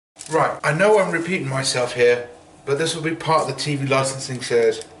Right, I know I'm repeating myself here, but this will be part of the TV licensing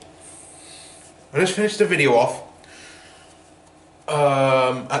series. I just finished the video off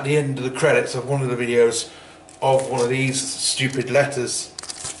at the end of the credits of one of the videos of one of these stupid letters,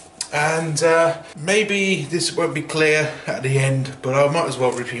 and maybe this won't be clear at the end, but I might as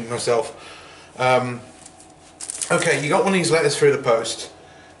well repeat myself. Okay, you got one of these letters through the post,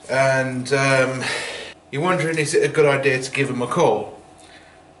 and you're wondering, is it a good idea to give them a call?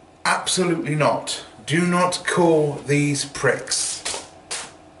 Absolutely not. Do not call these pricks.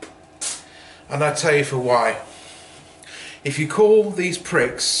 And I'll tell you for why. If you call these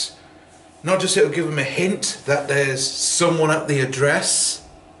pricks, not just it'll give them a hint that there's someone at the address,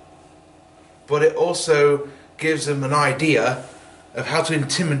 but it also gives them an idea of how to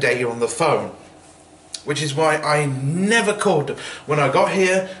intimidate you on the phone. Which is why I never called them. When I got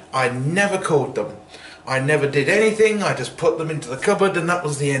here, I never called them. I never did anything, I just put them into the cupboard and that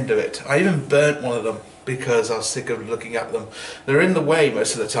was the end of it. I even burnt one of them because I was sick of looking at them. They're in the way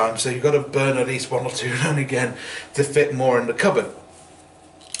most of the time, so you've got to burn at least one or two now and again to fit more in the cupboard.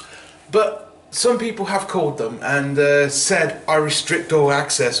 But some people have called them and said, I restrict all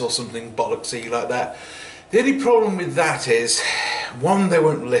access or something bollocksy like that. The only problem with that is, one, they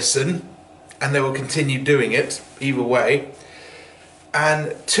won't listen and they will continue doing it either way,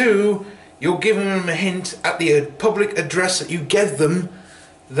 and two, you're giving them a hint at the public address that you gave them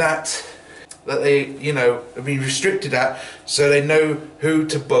that they, you know, have been restricted at, so they know who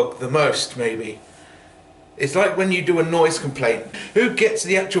to bug the most, maybe. It's like when you do a noise complaint. Who gets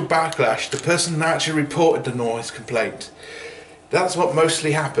the actual backlash? The person that actually reported the noise complaint. That's what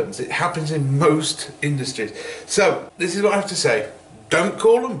mostly happens. It happens in most industries. So, this is what I have to say. Don't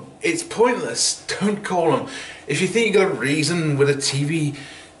call them. It's pointless. Don't call them. If you think you got a reason with a TV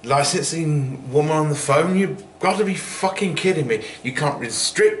licensing woman on the phone, you've got to be fucking kidding me. You can't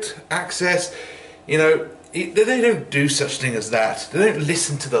restrict access, you know, they don't do such thing as that. They don't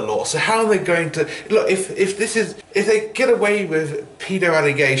listen to the law. So how are they going to look? If they get away with pedo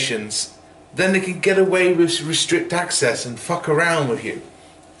allegations, then they can get away with restrict access and fuck around with you.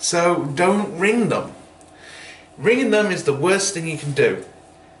 So don't ring them. Ringing them is the worst thing you can do.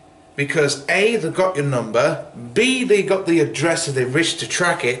 Because A, they've got your number, B, they got the address if they wish to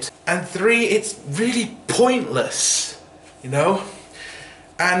track it, and 3, it's really pointless, you know?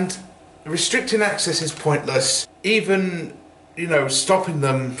 And restricting access is pointless. Even, you know, stopping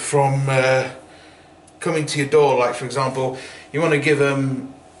them from coming to your door, like for example, you want to give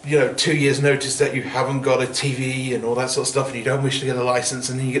them, you know, 2 years notice that you haven't got a TV and all that sort of stuff and you don't wish to get a license,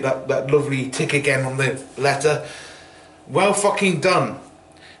 and then you get that lovely tick again on the letter. Well fucking done.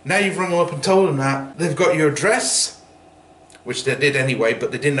 Now you've rung them up and told them that. They've got your address, which they did anyway,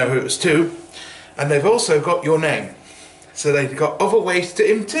 but they didn't know who it was to, and they've also got your name. So they've got other ways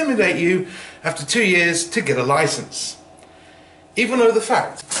to intimidate you after 2 years to get a license. Even though the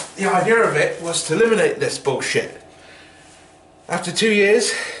idea of it was to eliminate this bullshit. After 2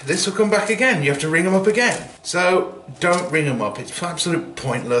 years, this will come back again. You have to ring them up again. So don't ring them up. It's absolute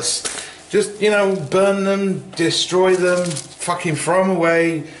pointless. Just, you know, burn them, destroy them, fucking throw them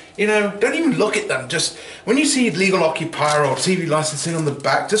away. You know, don't even look at them. Just, when you see legal occupier or TV licensing on the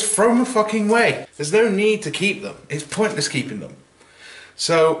back, just throw them fucking away. There's no need to keep them. It's pointless keeping them.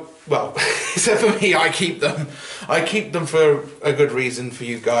 So, well, except for me, I keep them. I keep them for a good reason for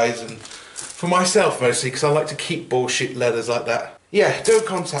you guys and for myself mostly, because I like to keep bullshit letters like that. Yeah, don't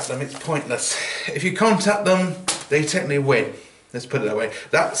contact them. It's pointless. If you contact them, they technically win. Let's put it that way.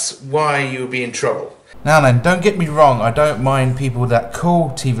 That's why you'll be in trouble. Now then, don't get me wrong, I don't mind people that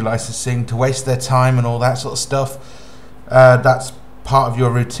call TV licensing to waste their time and all that sort of stuff. That's part of your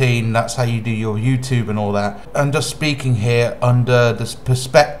routine, that's how you do your YouTube and all that. I'm just speaking here under this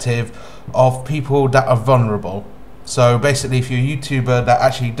perspective of people that are vulnerable. So basically, if you're a YouTuber that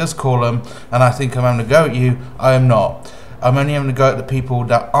actually does call them, and I think I'm having a go at you, I am not. I'm only having to go at the people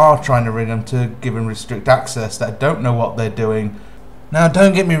that are trying to ring them to give them restrict access, that don't know what they're doing. Now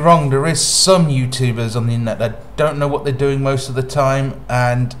don't get me wrong, there is some YouTubers on the internet that don't know what they're doing most of the time,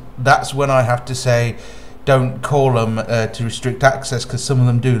 and that's when I have to say don't call them to restrict access, because some of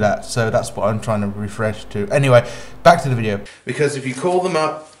them do that. So that's what I'm trying to refresh to. Anyway, back to the video. Because if you call them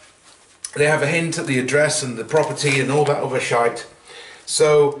up, they have a hint at the address and the property and all that other shite.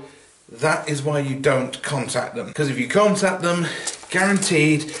 So that is why you don't contact them. Because if you contact them,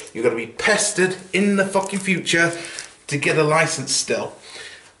 guaranteed you're going to be pestered in the fucking future to get a license still.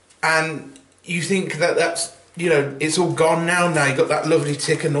 And you think that that's, you know, it's all gone now. Now you got that lovely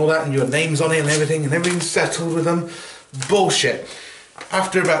tick and all that, and your name's on it and everything's settled with them. Bullshit.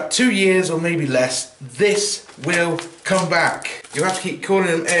 after about 2 years or maybe less, this will come back. You have to keep calling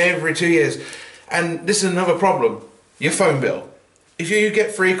them every 2 years. And this is another problem, your phone bill. If you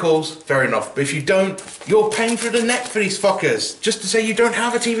get free calls, fair enough. But if you don't, you're paying through the neck for these fuckers. Just to say you don't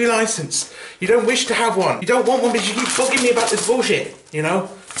have a TV license. You don't wish to have one. You don't want one, but you keep bugging me about this bullshit, you know?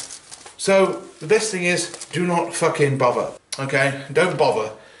 So, the best thing is, do not fucking bother, okay? Don't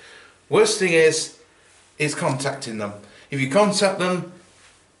bother. Worst thing is contacting them. If you contact them,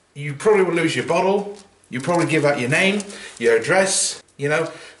 you probably will lose your bottle. You probably give out your name, your address, you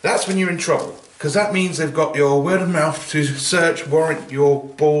know? That's when you're in trouble. Because that means they've got your word of mouth to search warrant your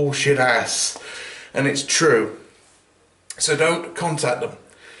bullshit ass. And it's true. So don't contact them.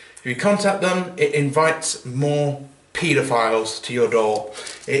 If you contact them, it invites more paedophiles to your door.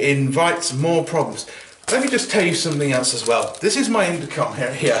 It invites more problems. Let me just tell you something else as well. This is my intercom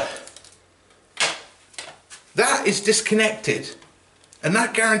here. That is disconnected. And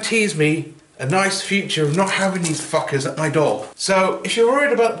that guarantees me a nice future of not having these fuckers at my door. So if you're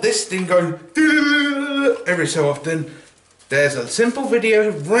worried about this thing going every so often, there's a simple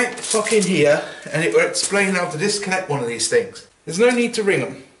video right fucking here, and it will explain how to disconnect one of these things. There's no need to ring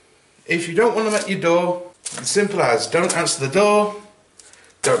them. If you don't want them at your door, it's simple as don't answer the door,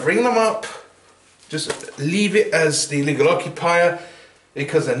 don't ring them up, just leave it as the illegal occupier,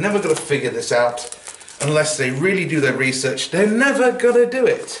 because they're never going to figure this out unless they really do their research. They're never going to do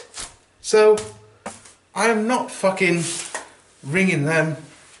it. So, I'm not fucking ringing them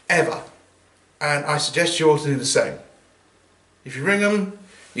ever. And I suggest you all to do the same. If you ring them,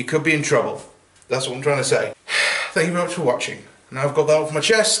 you could be in trouble. That's what I'm trying to say. Thank you very much for watching. Now I've got that off my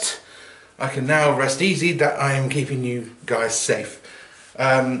chest, I can now rest easy that I am keeping you guys safe.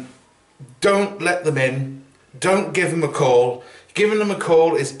 Don't let them in. Don't give them a call. Giving them a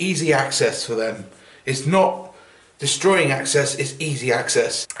call is easy access for them. It's not destroying access, it's easy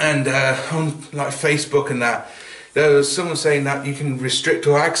access. And on like Facebook and that, there was someone saying that you can restrict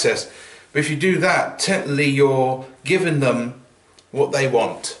all access. But if you do that, technically you're giving them what they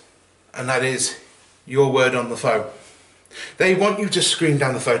want. And that is your word on the phone. They want you to scream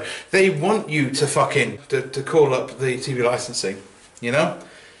down the phone. They want you to fucking, to call up the TV licensing, you know?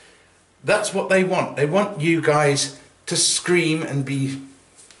 That's what they want. They want you guys to scream and be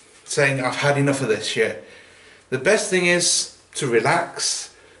saying, I've had enough of this shit. The best thing is to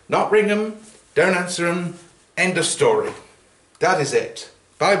relax, not ring them, don't answer them, end of story. That is it.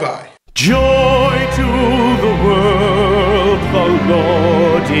 Bye-bye. Joy to the world, the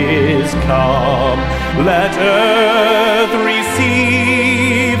Lord is come. Let earth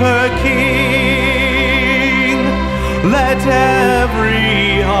receive her King. Let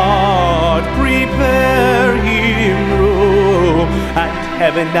every heart prepare him room. And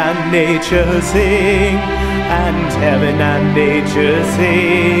heaven and nature sing. And heaven and nature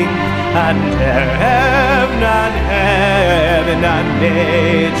sing. And heaven and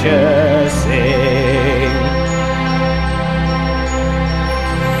nature sing.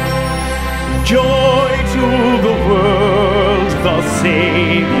 Joy to the world, the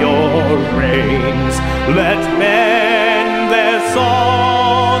Savior reigns. Let men their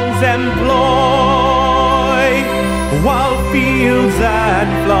songs employ, while fields and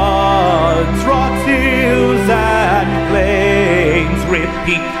floods, rocks, hills and plains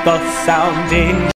repeat the sounding